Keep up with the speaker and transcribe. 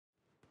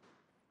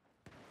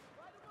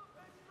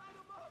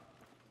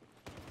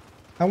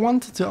I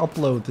wanted to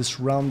upload this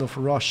round of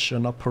Rush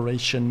on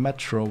Operation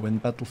Metro in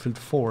Battlefield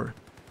 4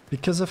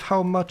 because of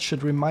how much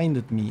it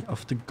reminded me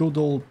of the good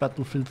old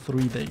Battlefield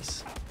 3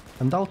 days,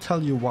 and I'll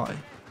tell you why.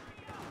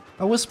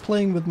 I was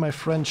playing with my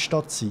friend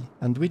Stotzi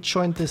and we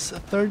joined this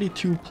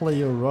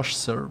 32-player Rush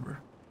server.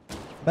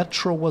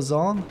 Metro was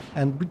on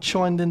and we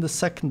joined in the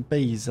second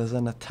base as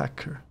an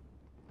attacker.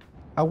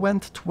 I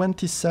went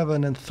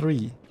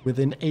 27-3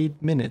 within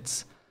 8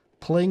 minutes,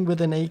 playing with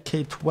an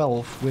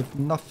AK-12 with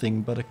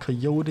nothing but a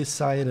coyote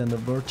sight and a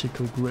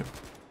vertical grip.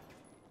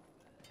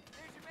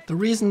 The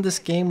reason this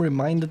game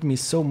reminded me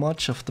so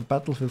much of the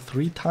Battlefield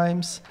 3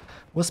 times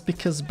was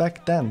because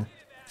back then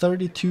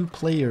 32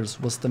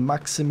 players was the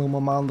maximum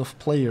amount of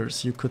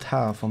players you could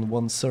have on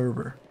one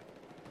server.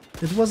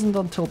 It wasn't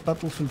until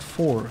Battlefield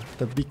 4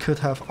 that we could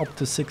have up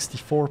to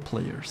 64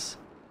 players,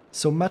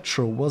 so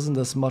Metro wasn't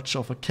as much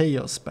of a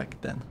chaos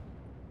back then.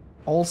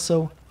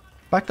 Also,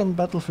 back on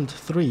Battlefield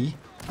 3,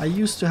 I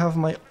used to have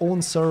my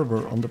own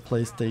server on the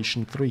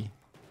PlayStation 3.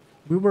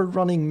 We were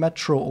running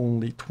Metro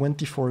only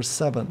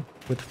 24/7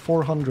 with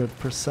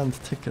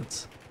 400%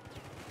 tickets.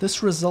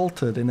 This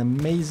resulted in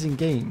amazing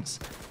games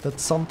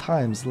that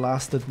sometimes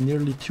lasted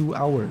nearly 2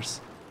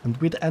 hours, and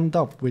we'd end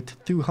up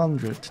with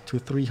 200 to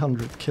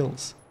 300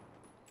 kills.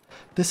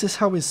 This is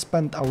how we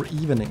spent our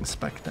evenings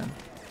back then,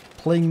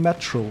 playing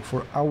Metro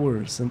for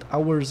hours and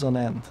hours on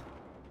end.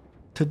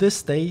 To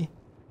this day,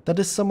 that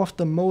is some of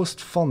the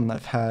most fun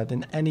I've had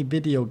in any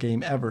video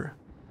game ever,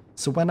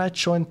 so when I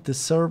joined this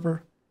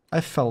server,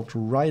 I felt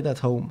right at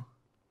home.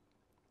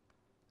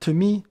 To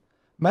me,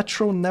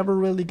 Metro never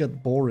really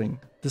got boring,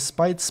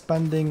 despite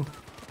spending,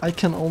 I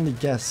can only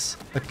guess,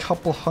 a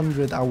couple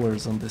hundred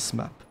hours on this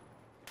map.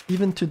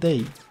 Even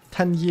today,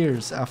 10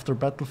 years after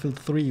Battlefield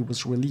 3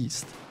 was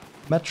released,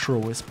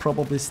 Metro is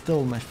probably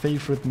still my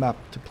favorite map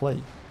to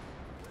play.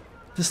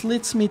 This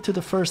leads me to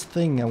the first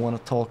thing I want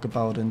to talk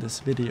about in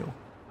this video.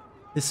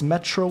 Is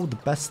Metro the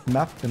best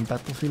map in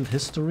Battlefield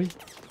history?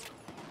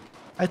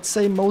 I'd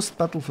say most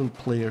Battlefield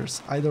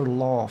players either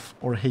love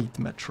or hate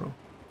Metro.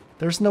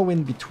 There's no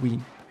in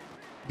between.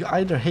 You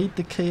either hate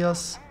the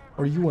chaos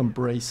or you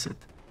embrace it.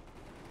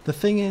 The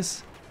thing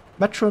is,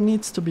 Metro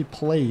needs to be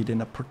played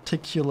in a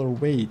particular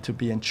way to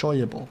be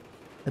enjoyable,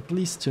 at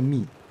least to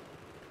me.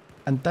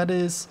 And that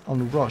is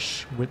on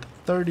Rush with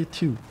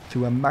 32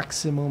 to a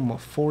maximum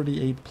of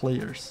 48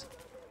 players.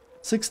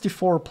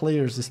 64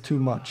 players is too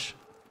much.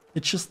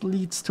 It just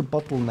leads to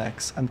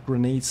bottlenecks and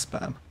grenade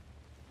spam.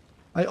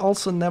 I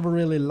also never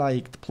really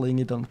liked playing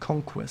it on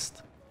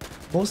Conquest.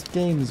 Most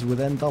games would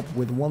end up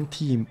with one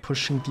team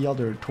pushing the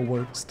other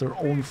towards their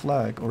own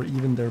flag or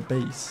even their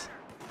base.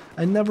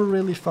 I never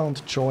really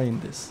found joy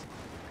in this,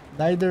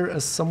 neither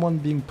as someone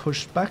being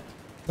pushed back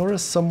nor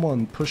as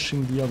someone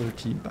pushing the other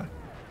team back.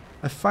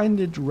 I find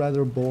it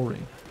rather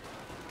boring.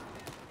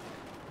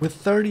 With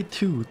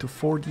 32 to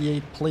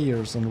 48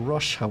 players on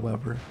Rush,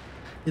 however,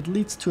 it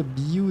leads to a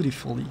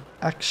beautifully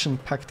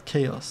action-packed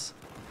chaos.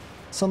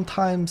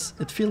 Sometimes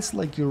it feels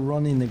like you're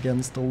running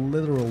against a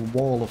literal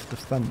wall of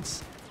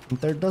defense, and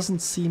there doesn't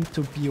seem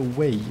to be a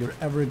way you're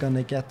ever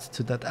gonna get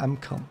to that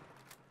MCOM.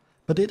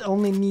 But it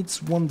only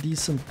needs one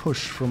decent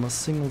push from a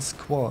single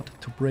squad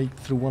to break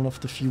through one of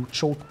the few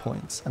choke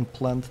points and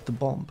plant the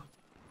bomb.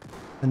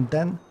 And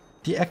then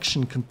the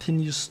action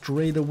continues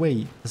straight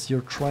away as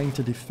you're trying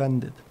to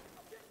defend it.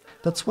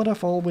 That's what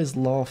I've always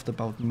loved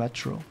about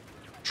Metro.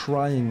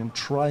 Trying and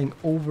trying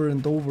over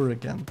and over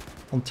again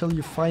until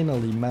you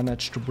finally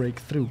manage to break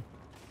through.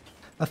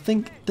 I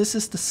think this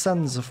is the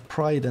sense of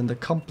pride and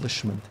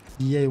accomplishment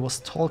EA was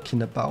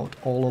talking about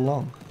all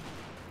along.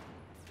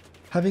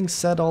 Having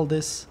said all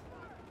this,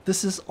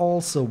 this is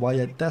also why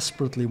I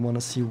desperately want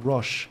to see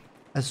Rush,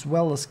 as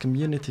well as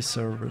community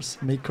servers,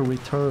 make a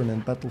return in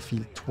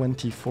Battlefield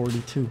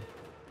 2042.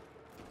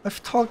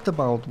 I've talked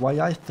about why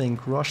I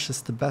think Rush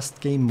is the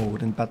best game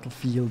mode in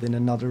Battlefield in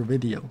another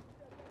video.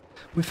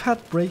 We've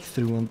had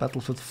Breakthrough on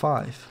Battlefield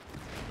 5,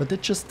 but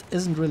it just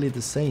isn't really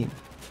the same.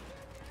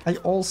 I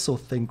also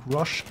think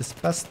Rush is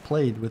best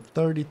played with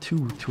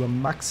 32 to a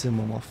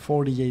maximum of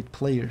 48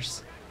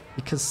 players,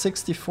 because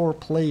 64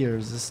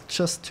 players is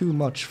just too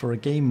much for a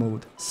game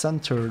mode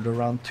centered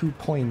around 2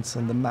 points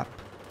on the map.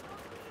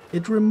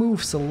 It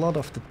removes a lot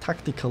of the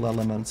tactical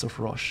elements of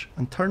Rush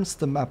and turns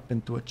the map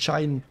into a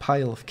giant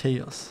pile of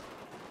chaos.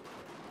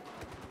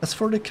 As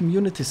for the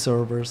community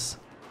servers,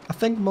 I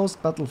think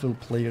most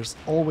Battlefield players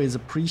always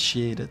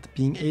appreciated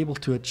being able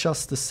to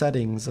adjust the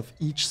settings of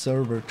each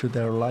server to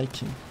their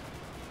liking.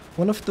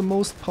 One of the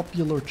most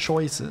popular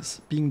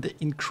choices being the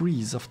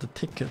increase of the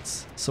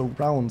tickets so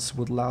rounds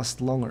would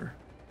last longer.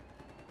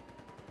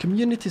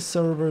 Community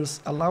servers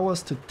allow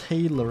us to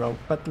tailor our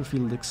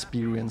Battlefield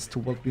experience to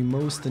what we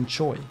most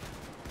enjoy: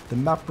 the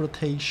map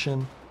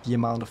rotation, the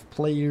amount of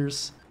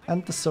players,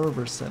 and the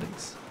server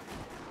settings.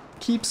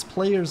 Keeps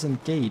players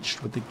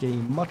engaged with the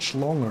game much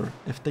longer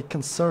if they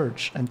can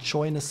search and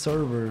join a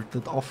server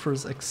that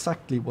offers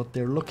exactly what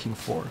they're looking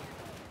for,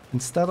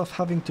 instead of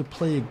having to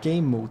play a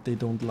game mode they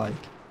don't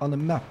like on a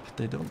map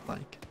they don't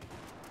like.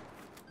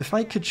 If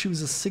I could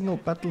choose a single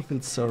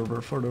Battlefield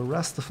server for the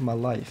rest of my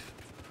life,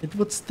 it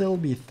would still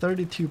be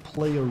 32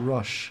 player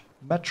Rush,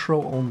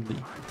 Metro only,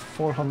 with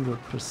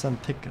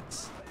 400%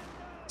 tickets.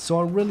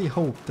 So I really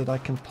hope that I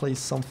can play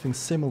something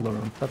similar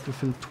on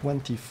Battlefield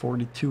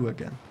 2042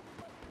 again.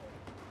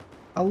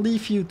 I'll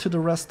leave you to the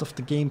rest of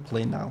the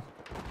gameplay now.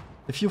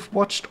 If you've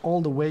watched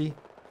all the way,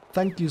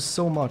 thank you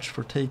so much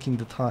for taking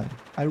the time,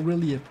 I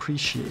really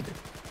appreciate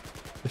it.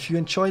 If you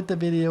enjoyed the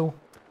video,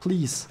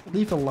 please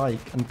leave a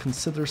like and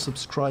consider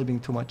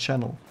subscribing to my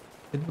channel,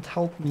 it would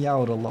help me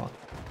out a lot.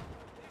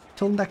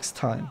 Till next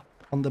time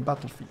on the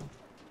battlefield.